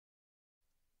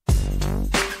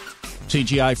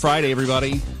TGI Friday,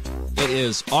 everybody. It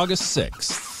is August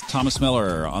 6th. Thomas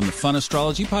Miller on the Fun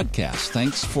Astrology Podcast.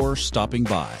 Thanks for stopping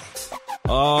by.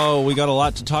 Oh, we got a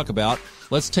lot to talk about.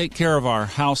 Let's take care of our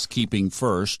housekeeping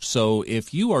first. So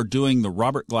if you are doing the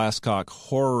Robert Glasscock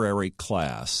Horary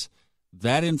class,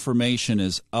 that information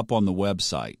is up on the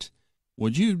website.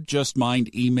 Would you just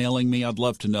mind emailing me? I'd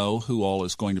love to know who all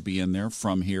is going to be in there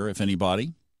from here, if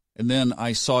anybody. And then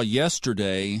I saw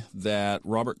yesterday that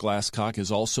Robert Glasscock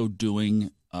is also doing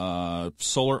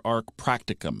Solar Arc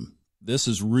Practicum. This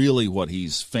is really what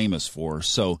he's famous for.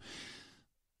 So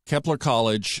Kepler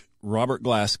College, Robert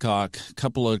Glasscock, a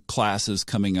couple of classes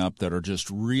coming up that are just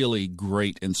really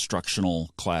great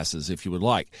instructional classes, if you would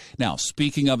like. Now,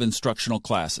 speaking of instructional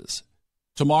classes,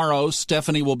 tomorrow,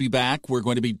 Stephanie will be back. We're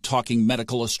going to be talking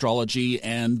medical astrology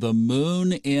and the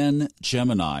moon in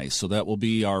Gemini. So that will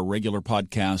be our regular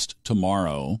podcast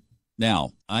tomorrow.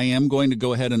 Now, I am going to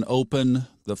go ahead and open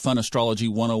the Fun Astrology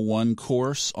 101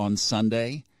 course on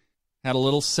Sunday. Had a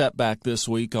little setback this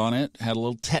week on it. Had a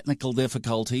little technical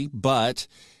difficulty, but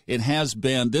it has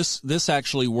been, this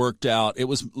actually worked out. It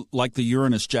was like the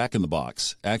Uranus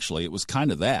Jack-in-the-Box. Actually, it was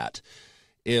kind of that.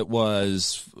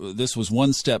 This was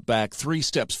one step back, 3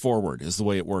 steps forward is the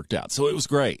way it worked out. So it was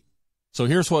great. So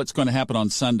here's what's going to happen on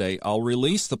Sunday. I'll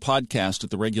release the podcast at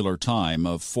the regular time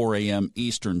of 4 a.m.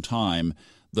 Eastern Time.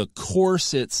 The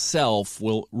course itself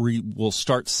will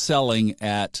start selling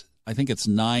at, I think it's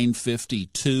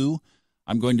 9:52.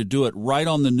 I'm going to do it right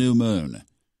on the new moon.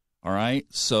 All right?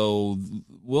 So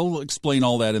we'll explain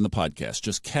all that in the podcast.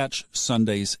 Just catch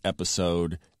Sunday's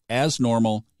episode. As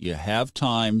normal, you have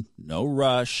time, no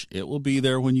rush. It will be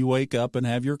there when you wake up and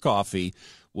have your coffee.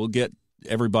 We'll get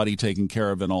everybody taken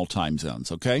care of in all time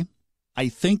zones, okay? I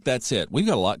think that's it. We've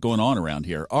got a lot going on around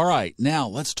here. All right, now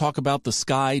let's talk about the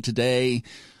sky today.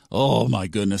 Oh, my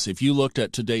goodness. If you looked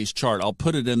at today's chart, I'll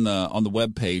put it on the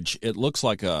webpage. It looks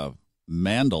like a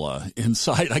mandala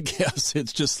inside, I guess.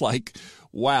 It's just like,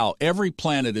 wow, every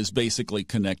planet is basically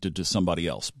connected to somebody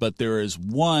else. But there is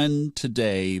one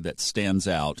today that stands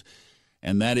out,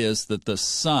 and that is that the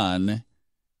sun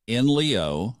in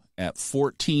Leo at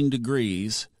 14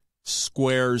 degrees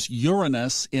squares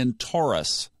Uranus in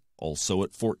Taurus, also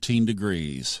at 14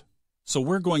 degrees. So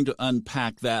we're going to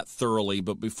unpack that thoroughly,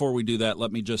 but before we do that,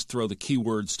 let me just throw the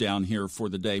keywords down here for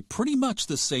the day. Pretty much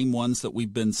the same ones that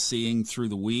we've been seeing through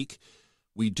the week.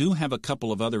 We do have a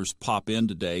couple of others pop in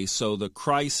today. So the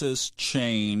crisis,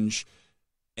 change,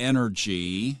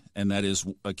 energy, and that is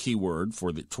a keyword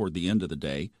toward the end of the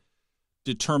day.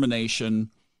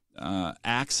 Determination,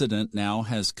 accident now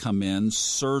has come in,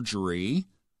 surgery,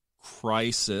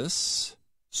 crisis,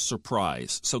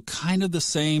 surprise. So kind of the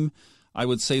same. I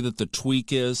would say that the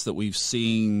tweak is that we're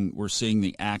seeing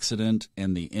the accident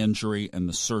and the injury and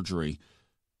the surgery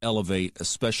elevate,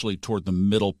 especially toward the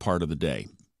middle part of the day.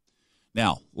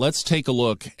 Now, let's take a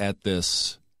look at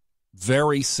this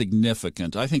very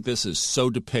significant, I think this is so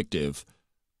depictive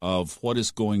of what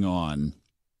is going on,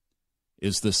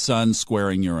 is the sun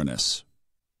squaring Uranus.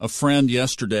 A friend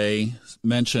yesterday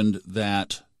mentioned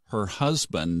that her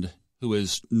husband, who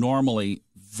is normally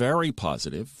very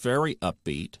positive, very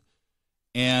upbeat,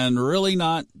 and really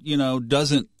not,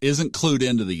 isn't clued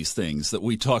into these things that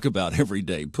we talk about every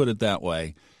day, put it that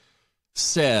way,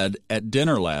 said at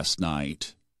dinner last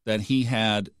night that he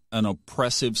had an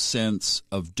oppressive sense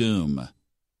of doom.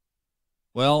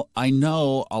 Well, I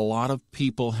know a lot of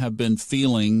people have been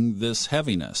feeling this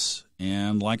heaviness,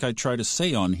 and like I try to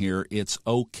say on here, it's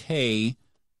okay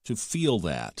to feel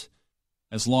that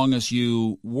as long as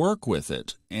you work with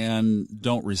it and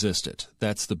don't resist it.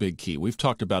 That's the big key. We've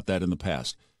talked about that in the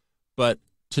past. But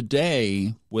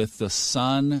today, with the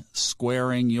sun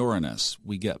squaring Uranus,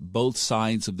 we get both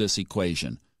sides of this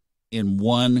equation in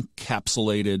one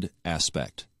capsulated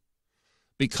aspect.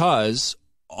 Because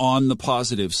on the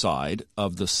positive side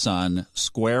of the sun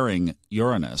squaring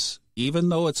Uranus, even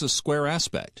though it's a square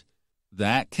aspect,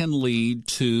 that can lead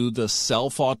to the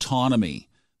self-autonomy,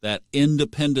 that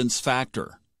independence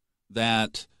factor,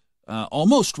 that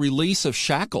almost release of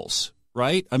shackles,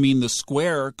 right? I mean, the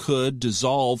square could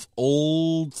dissolve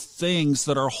old things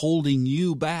that are holding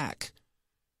you back.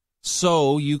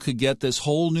 So you could get this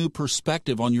whole new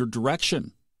perspective on your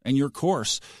direction and your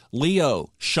course.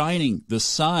 Leo, shining, the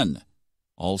sun.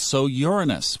 Also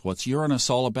Uranus. What's Uranus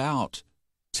all about?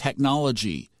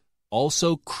 Technology.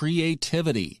 Also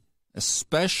creativity,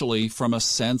 especially from a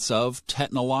sense of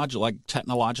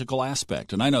technological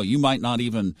aspect. And I know you might not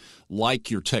even like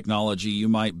your technology. You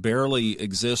might barely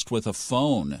exist with a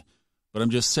phone. But I'm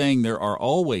just saying there are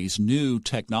always new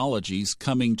technologies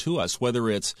coming to us, whether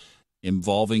it's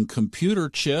involving computer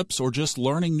chips or just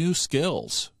learning new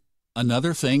skills.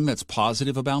 Another thing that's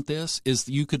positive about this is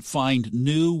that you could find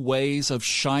new ways of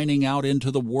shining out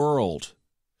into the world,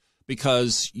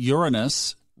 because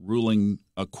Uranus, ruling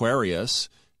Aquarius,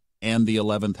 and the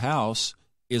 11th house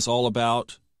is all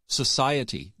about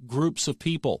society, groups of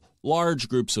people, large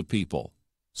groups of people.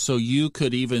 So you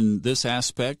could even, this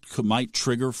aspect might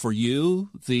trigger for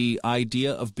you the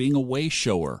idea of being a way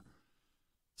shower,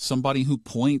 somebody who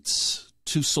points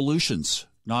to solutions,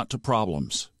 not to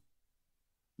problems.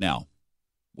 Now,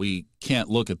 we can't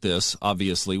look at this,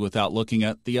 obviously, without looking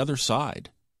at the other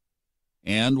side.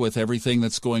 And with everything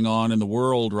that's going on in the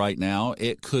world right now,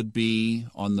 it could be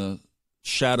on the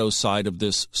shadow side of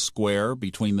this square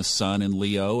between the Sun in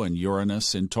Leo and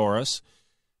Uranus in Taurus.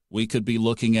 We could be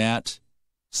looking at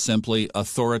simply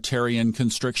authoritarian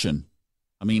constriction.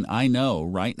 I mean, I know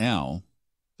right now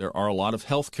there are a lot of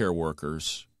healthcare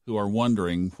workers who are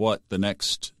wondering what the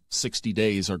next 60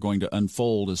 days are going to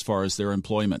unfold as far as their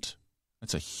employment.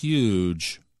 That's a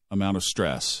huge amount of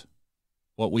stress.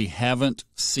 What we haven't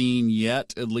seen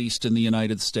yet, at least in the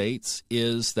United States,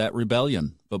 is that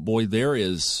rebellion. But boy, there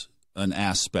is an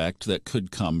aspect that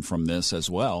could come from this as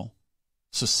well.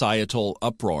 Societal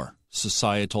uproar,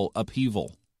 societal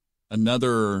upheaval.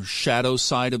 Another shadow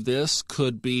side of this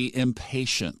could be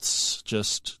impatience.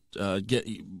 Just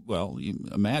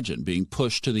imagine being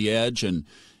pushed to the edge and,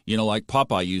 like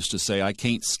Popeye used to say, I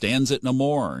can't stands it no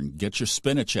more, and get your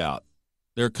spinach out.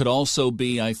 There could also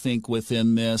be, I think,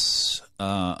 within this,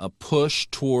 a push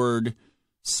toward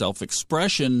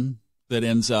self-expression that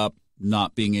ends up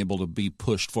not being able to be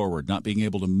pushed forward, not being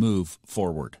able to move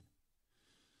forward.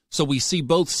 So we see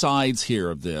both sides here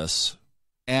of this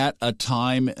at a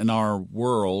time in our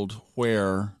world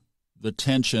where the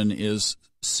tension is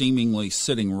seemingly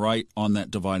sitting right on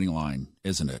that dividing line,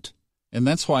 isn't it? And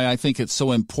that's why I think it's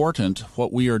so important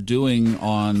what we are doing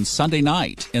on Sunday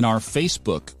night in our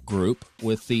Facebook group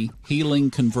with the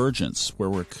Healing Convergence, where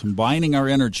we're combining our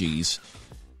energies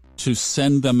to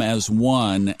send them as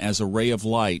one, as a ray of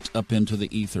light up into the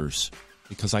ethers,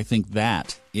 because I think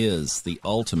that is the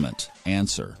ultimate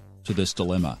answer to this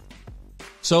dilemma.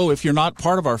 So if you're not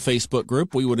part of our Facebook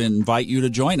group, we would invite you to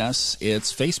join us.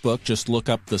 It's Facebook. Just look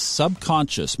up the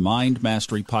Subconscious Mind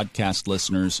Mastery Podcast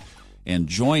listeners and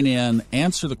join in.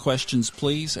 Answer the questions,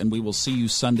 please, and we will see you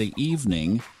Sunday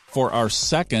evening for our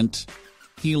second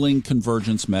Healing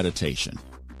Convergence meditation.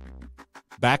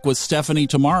 Back with Stephanie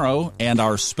tomorrow and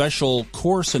our special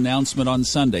course announcement on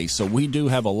Sunday. So we do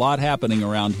have a lot happening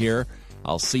around here.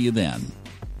 I'll see you then.